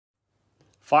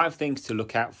5 things to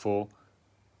look out for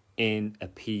in a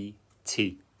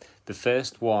PT. The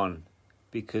first one,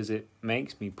 because it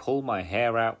makes me pull my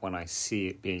hair out when I see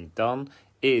it being done,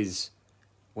 is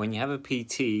when you have a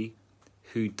PT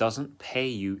who doesn't pay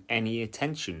you any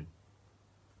attention.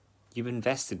 You've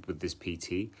invested with this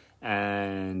PT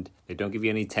and they don't give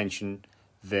you any attention.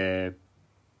 They're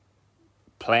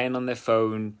playing on their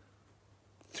phone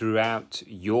throughout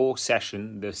your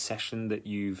session, the session that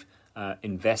you've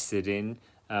invested in.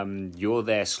 You're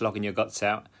there slogging your guts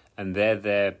out, and they're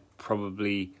there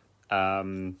probably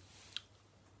checking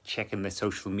their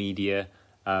social media,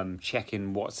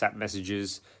 checking WhatsApp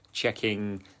messages,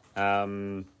 checking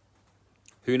who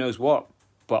knows what.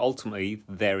 But ultimately,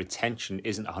 their attention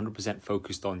isn't 100%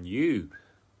 focused on you.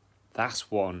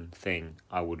 That's one thing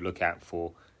I would look out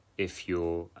for if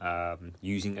you're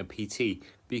using a PT,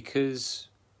 because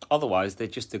otherwise they're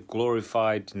just a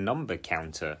glorified number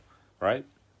counter, right?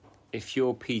 If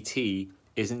your PT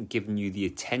isn't giving you the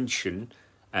attention,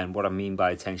 and what I mean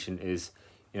by attention is,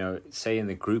 say in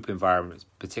the group environments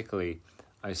particularly,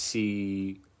 I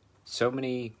see so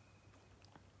many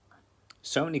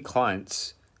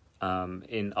clients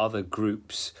in other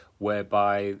groups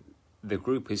whereby the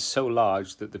group is so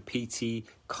large that the PT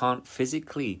can't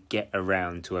physically get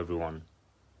around to everyone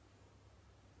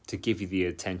to give you the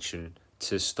attention,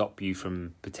 to stop you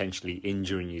from potentially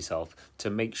injuring yourself, to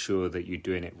make sure that you're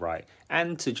doing it right,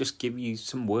 and to just give you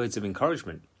some words of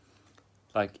encouragement.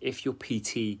 Like, if your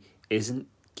PT isn't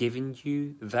giving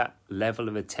you that level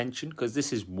of attention, because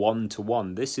this is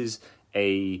one-to-one, this is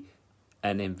an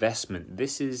investment,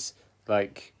 this is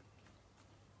like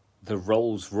the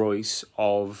Rolls Royce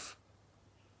of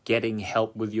getting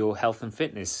help with your health and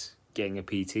fitness. Getting a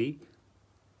PT,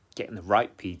 getting the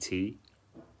right PT,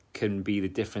 can be the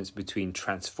difference between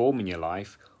transforming your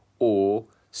life or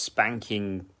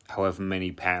spanking however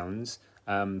many pounds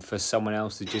for someone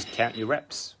else to just count your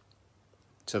reps.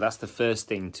 So that's the first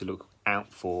thing to look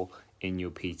out for in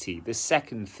your PT. The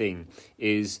second thing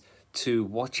is to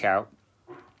watch out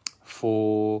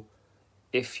for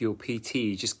if your PT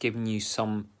is just giving you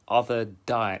some other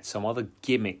diet, some other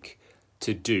gimmick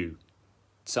to do,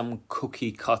 some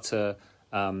cookie cutter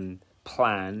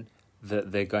plan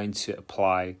that they're going to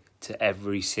apply to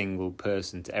every single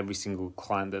person, to every single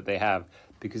client that they have.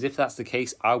 Because if that's the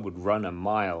case, I would run a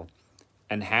mile.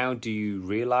 And how do you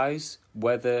realize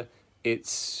whether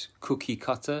it's cookie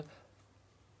cutter?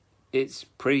 It's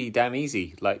pretty damn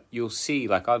easy. Like, you'll see,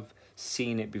 like I've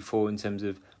seen it before in terms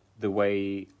of the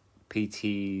way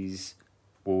PTs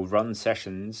will run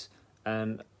sessions,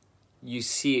 and you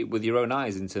see it with your own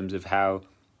eyes in terms of how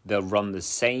they'll run the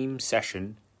same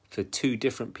session for 2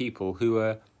 different people who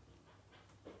are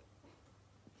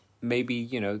maybe,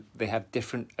 they have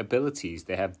different abilities,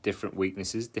 they have different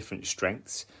weaknesses, different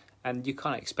strengths, and you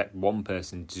can't expect one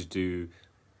person to do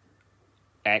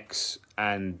X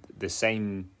and the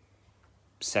same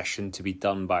session to be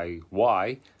done by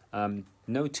Y.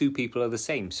 No 2 people are the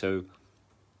same, so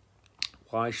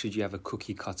why should you have a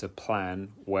cookie cutter plan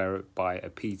whereby a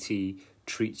PT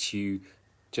treats you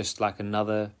just like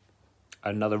another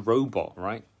robot,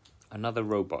 right? Another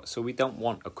robot. So we don't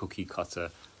want a cookie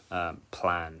cutter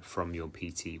plan from your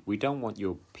PT. We don't want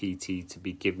your PT to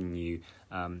be giving you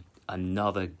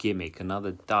another gimmick,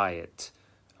 another diet,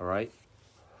 all right?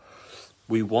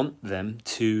 We want them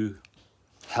to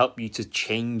help you to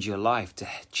change your life, to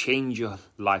change your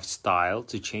lifestyle,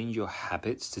 to change your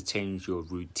habits, to change your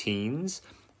routines,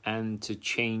 and to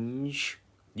change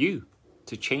you,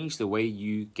 to change the way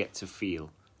you get to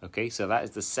feel. Okay, so that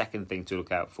is the second thing to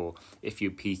look out for if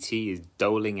your PT is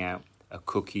doling out a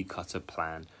cookie cutter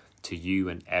plan to you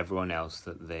and everyone else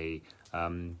that they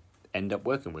end up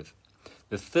working with.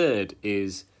 The third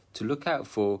is to look out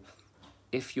for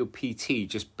if your PT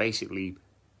just basically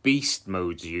beast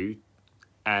modes you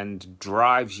and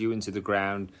drives you into the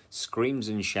ground, screams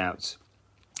and shouts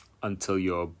until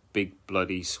you're a big,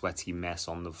 bloody, sweaty mess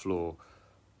on the floor.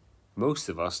 Most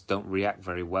of us don't react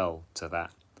very well to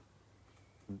that.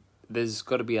 There's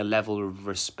got to be a level of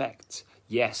respect.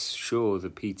 Yes, sure, the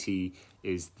PT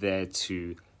is there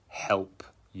to help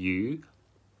you,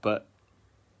 but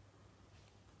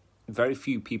very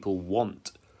few people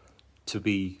want to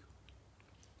be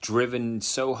driven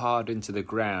so hard into the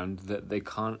ground that they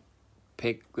can't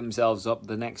pick themselves up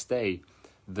the next day,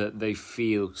 that they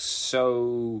feel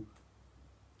so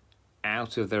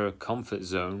out of their comfort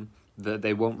zone that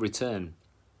they won't return.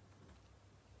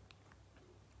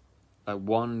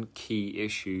 One key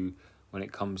issue when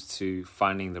it comes to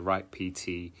finding the right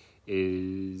PT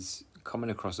is coming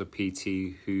across a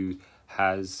PT who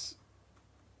has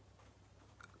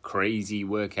crazy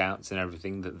workouts and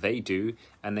everything that they do,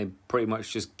 and they pretty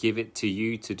much just give it to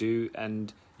you to do,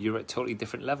 and you're at totally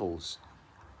different levels.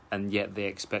 And yet they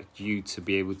expect you to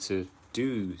be able to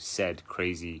do said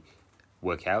crazy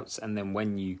workouts, and then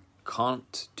when you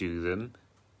can't do them,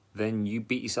 then you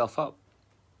beat yourself up.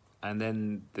 And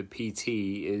then the PT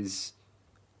is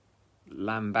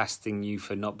lambasting you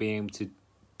for not being able to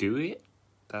do it.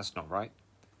 That's not right.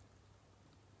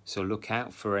 So look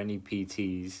out for any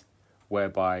PTs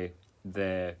whereby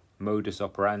their modus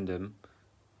operandum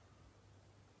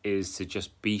is to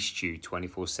just beast you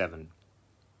 24/7.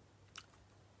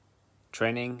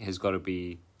 Training has got to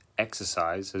be,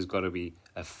 exercise has got to be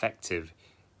effective.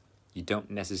 You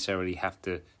don't necessarily have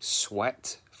to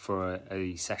sweat for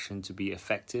a session to be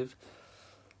effective.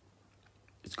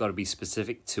 It's got to be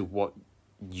specific to what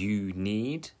you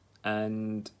need,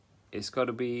 and it's got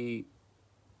to be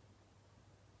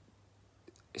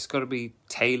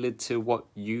tailored to what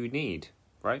you need,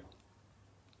 right?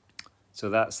 So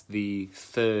that's the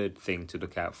third thing to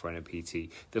look out for in a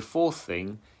PT. The fourth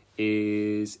thing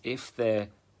is if they're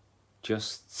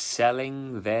just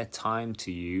selling their time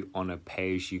to you on a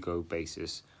pay-as-you-go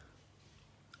basis.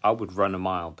 I would run a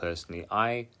mile personally.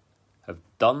 I have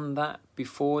done that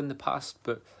before in the past,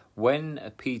 but when a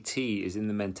PT is in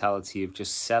the mentality of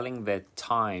just selling their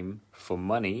time for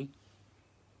money,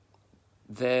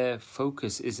 their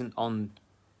focus isn't on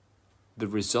the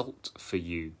result for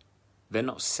you. They're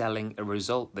not selling a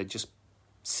result, they're just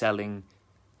selling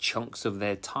chunks of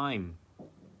their time.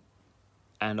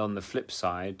 And on the flip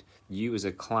side, you as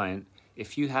a client,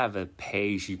 if you have a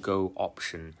pay-as-you-go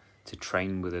option to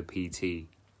train with a PT,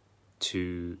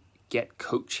 to get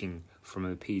coaching from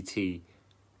a PT,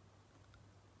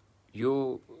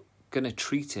 you're going to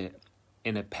treat it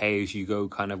in a pay-as-you-go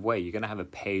kind of way. You're going to have a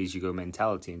pay-as-you-go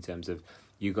mentality in terms of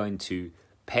you're going to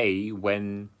pay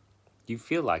when you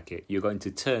feel like it. You're going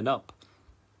to turn up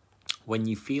when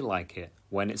you feel like it,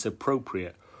 when it's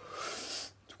appropriate,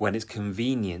 when it's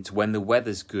convenient, when the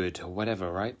weather's good or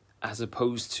whatever, right? As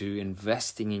opposed to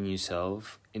investing in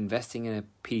yourself, investing in a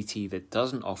PT that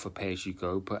doesn't offer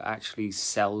pay-as-you-go but actually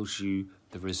sells you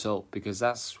the result, because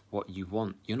that's what you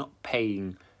want. You're not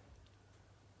paying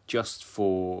just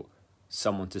for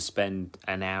someone to spend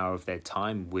an hour of their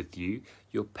time with you.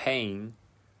 You're paying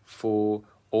for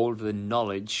all of the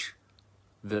knowledge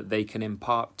that they can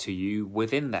impart to you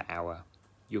within that hour.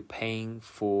 You're paying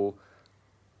for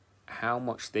how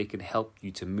much they can help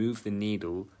you to move the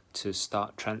needle to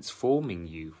start transforming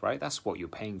you, right? That's what you're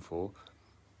paying for.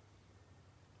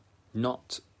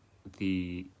 Not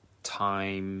the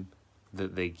time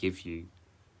that they give you,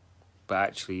 but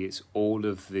actually it's all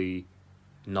of the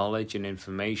knowledge and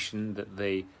information that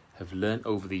they have learned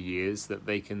over the years that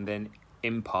they can then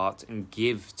impart and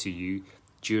give to you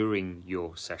during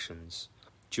your sessions,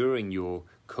 during your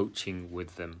coaching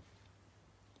with them.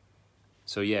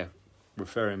 So yeah,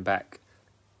 referring back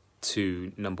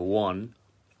to number one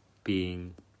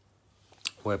being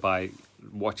whereby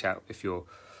watch out if your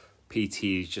PT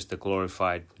is just a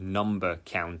glorified number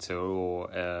counter or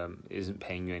isn't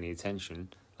paying you any attention.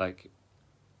 Like,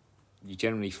 you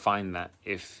generally find that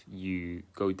if you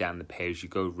go down the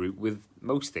pay-as-you-go route with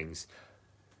most things.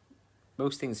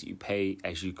 Most things that you pay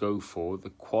as you go for,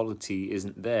 the quality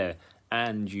isn't there,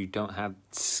 and you don't have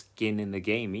skin in the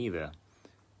game either.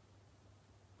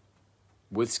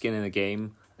 With skin in the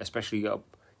game, especially up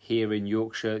here in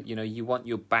Yorkshire, you know, you want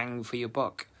your bang for your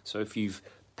buck. So if you've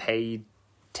paid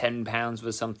 £10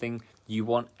 for something, you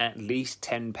want at least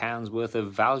 £10 worth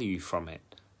of value from it.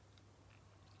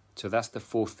 So that's the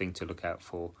fourth thing to look out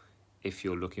for if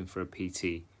you're looking for a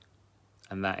PT.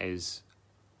 And that is,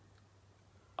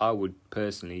 I would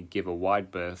personally give a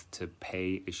wide berth to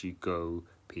pay-as-you-go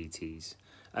PTs.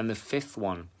 And the fifth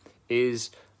one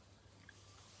is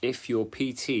if your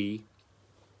PT,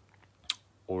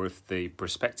 or if the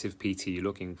prospective PT you're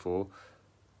looking for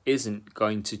isn't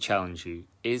going to challenge you,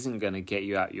 isn't going to get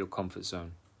you out of your comfort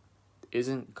zone,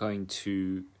 isn't going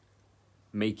to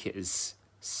make it as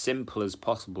simple as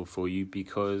possible for you,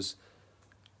 because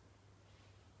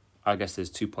I guess there's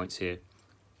 2 points here.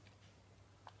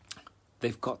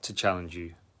 They've got to challenge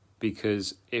you,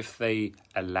 because if they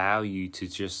allow you to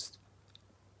just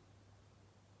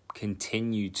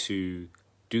continue to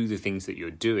do the things that you're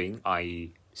doing,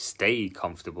 i.e. stay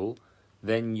comfortable,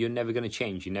 then you're never going to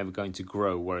change, you're never going to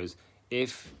grow. Whereas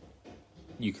if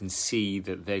you can see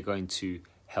that they're going to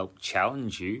help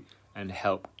challenge you and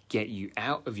help get you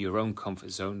out of your own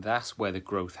comfort zone, that's where the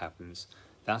growth happens.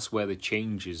 That's where the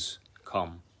changes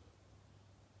come.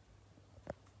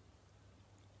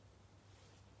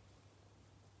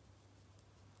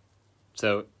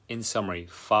 So, in summary,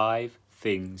 5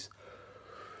 things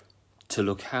to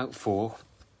look out for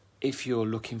if you're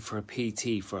looking for a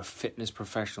PT, for a fitness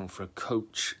professional, for a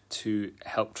coach to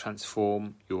help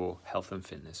transform your health and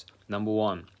fitness. Number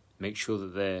 1, make sure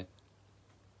that they're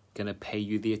going to pay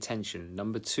you the attention.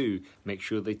 Number 2, make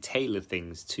sure they tailor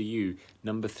things to you.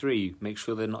 Number 3, make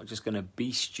sure they're not just going to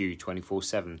beast you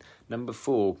 24/7. Number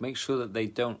 4, make sure that they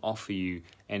don't offer you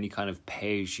any kind of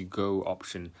pay-as-you-go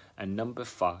option. And number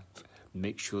 5,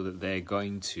 make sure that they're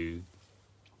going to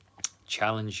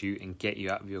challenge you and get you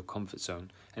out of your comfort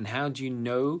zone. And how do you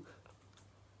know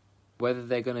whether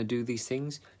they're going to do these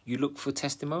things? You look for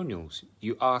testimonials.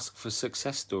 You ask for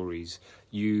success stories.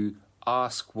 You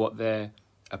ask what their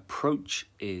approach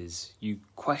is. You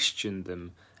question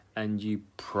them and you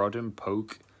prod and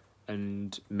poke,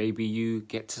 and maybe you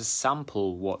get to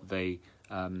sample what they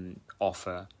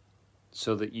offer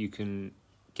so that you can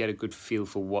get a good feel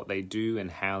for what they do and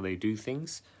how they do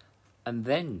things. And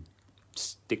then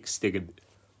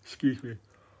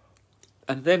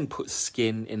and then put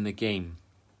skin in the game.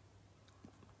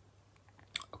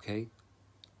 Okay?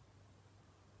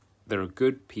 There are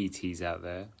good PTs out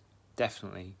there,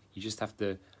 definitely. You just have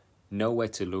to know where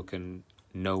to look and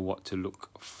know what to look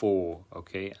for,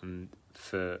 okay? And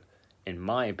in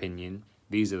my opinion,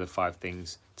 these are the 5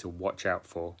 things to watch out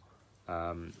for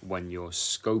when you're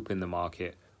scoping the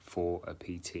market for a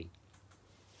PT.